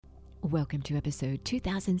Welcome to episode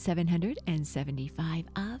 2775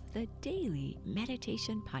 of the Daily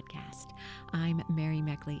Meditation Podcast. I'm Mary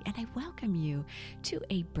Meckley, and I welcome you to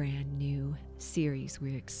a brand new series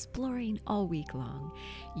we're exploring all week long.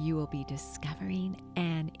 You will be discovering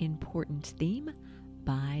an important theme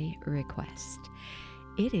by request.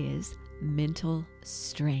 It is mental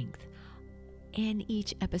strength. In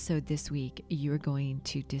each episode this week, you're going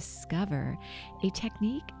to discover a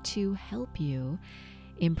technique to help you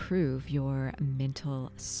improve your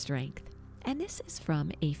mental strength. And this is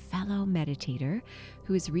from a fellow meditator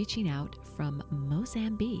who is reaching out from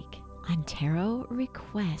Mozambique. Antero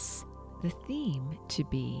requests the theme to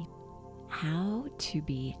be how to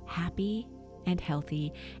be happy and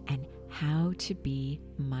healthy and how to be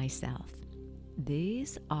myself.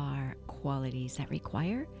 These are qualities that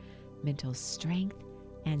require mental strength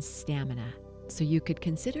and stamina. So you could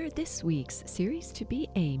consider this week's series to be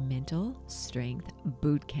a mental strength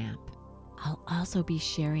bootcamp. I'll also be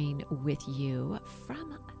sharing with you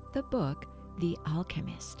from the book, The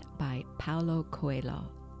Alchemist by Paulo Coelho.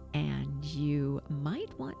 And you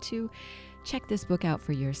might want to check this book out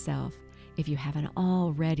for yourself if you haven't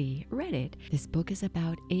already read it. This book is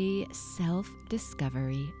about a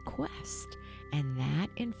self-discovery quest. And that,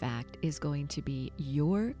 in fact, is going to be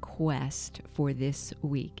your quest for this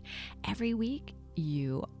week. Every week,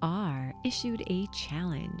 you are issued a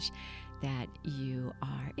challenge that you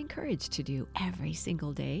are encouraged to do every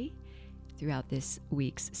single day throughout this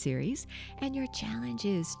week's series. And your challenge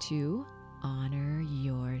is to honor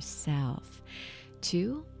yourself,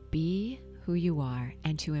 to be who you are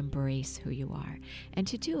and to embrace who you are, and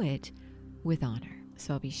to do it with honor.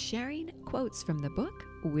 So I'll be sharing quotes from the book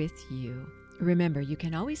with you. Remember, you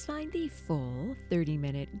can always find the full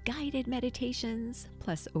 30-minute guided meditations,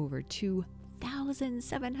 plus over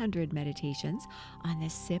 2,700 meditations on the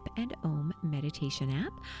Sip and Om meditation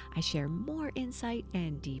app. I share more insight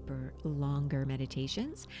and deeper, longer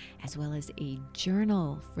meditations, as well as a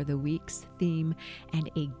journal for the week's theme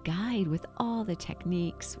and a guide with all the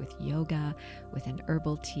techniques, with yoga, with an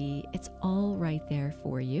herbal tea. It's all right there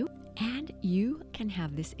for you. And you can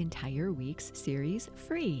have this entire week's series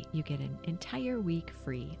free. You get an entire week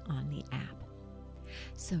free on the app.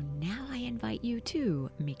 So now I invite you to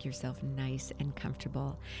make yourself nice and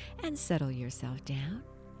comfortable and settle yourself down.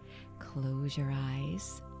 Close your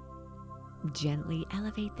eyes. Gently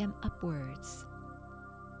elevate them upwards.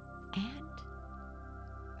 And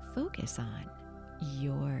focus on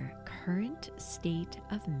your current state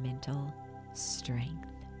of mental strength.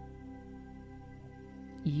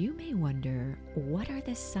 You may wonder, what are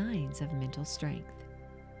the signs of mental strength?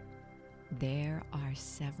 There are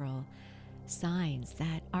several signs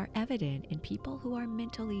that are evident in people who are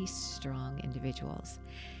mentally strong individuals.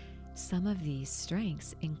 Some of these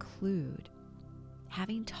strengths include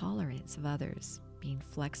having tolerance of others, being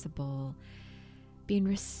flexible, being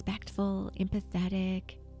respectful,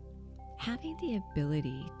 empathetic, having the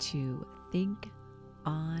ability to think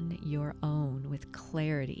on your own with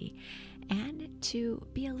clarity, and to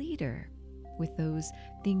be a leader with those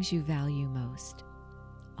things you value most.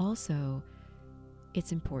 Also,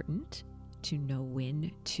 it's important to know when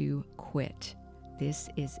to quit. This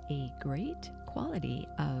is a great quality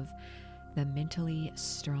of the mentally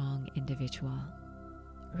strong individual.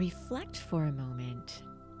 Reflect for a moment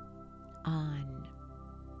on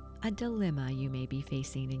a dilemma you may be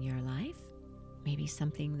facing in your life, maybe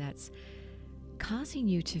something that's causing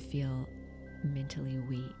you to feel mentally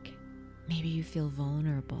weak. Maybe you feel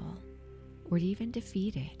vulnerable or even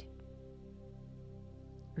defeated.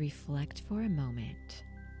 Reflect for a moment.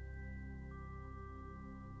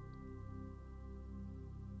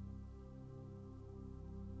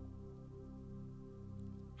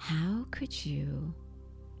 How could you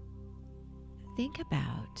think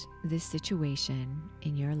about this situation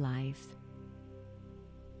in your life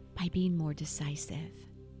by being more decisive?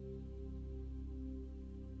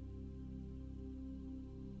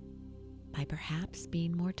 By perhaps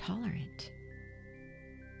being more tolerant.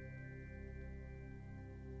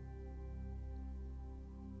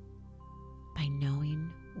 By knowing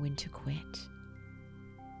when to quit.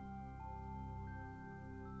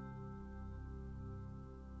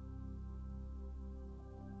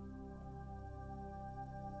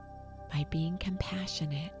 By being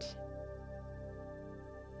compassionate.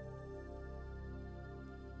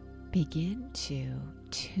 Begin to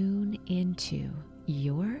tune into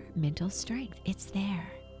your mental strength. It's there.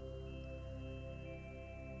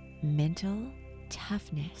 Mental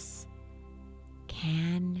toughness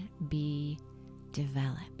can be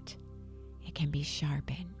developed. It can be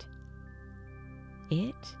sharpened.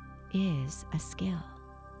 It is a skill.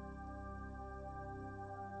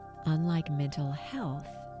 Unlike mental health,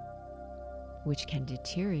 which can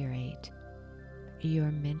deteriorate,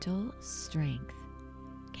 your mental strength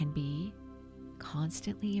can be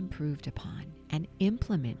constantly improved upon and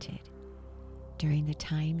implemented during the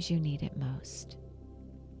times you need it most.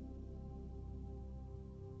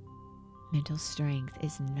 Mental strength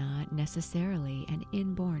is not necessarily an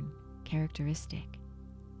inborn characteristic.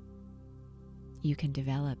 You can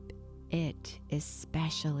develop it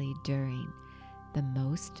especially during the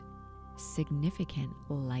most significant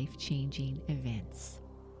life-changing events.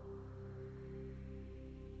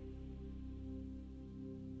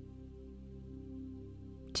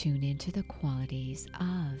 Tune into the qualities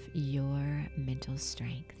of your mental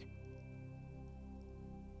strength.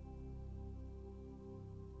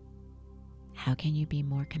 How can you be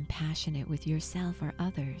more compassionate with yourself or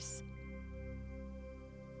others?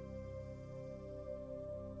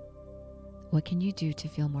 What can you do to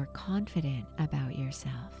feel more confident about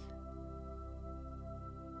yourself?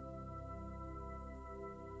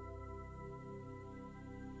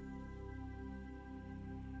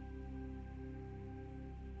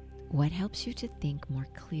 What helps you to think more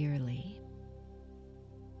clearly?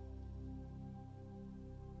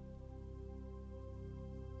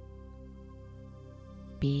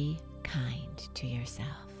 Be kind to yourself.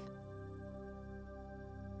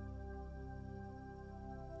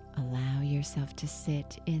 Allow yourself to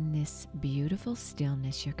sit in this beautiful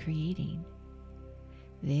stillness you're creating.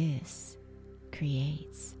 This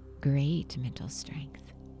creates great mental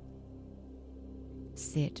strength.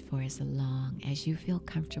 Sit for as long as you feel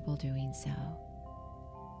comfortable doing so.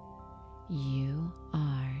 You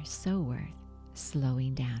are so worth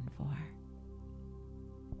slowing down for.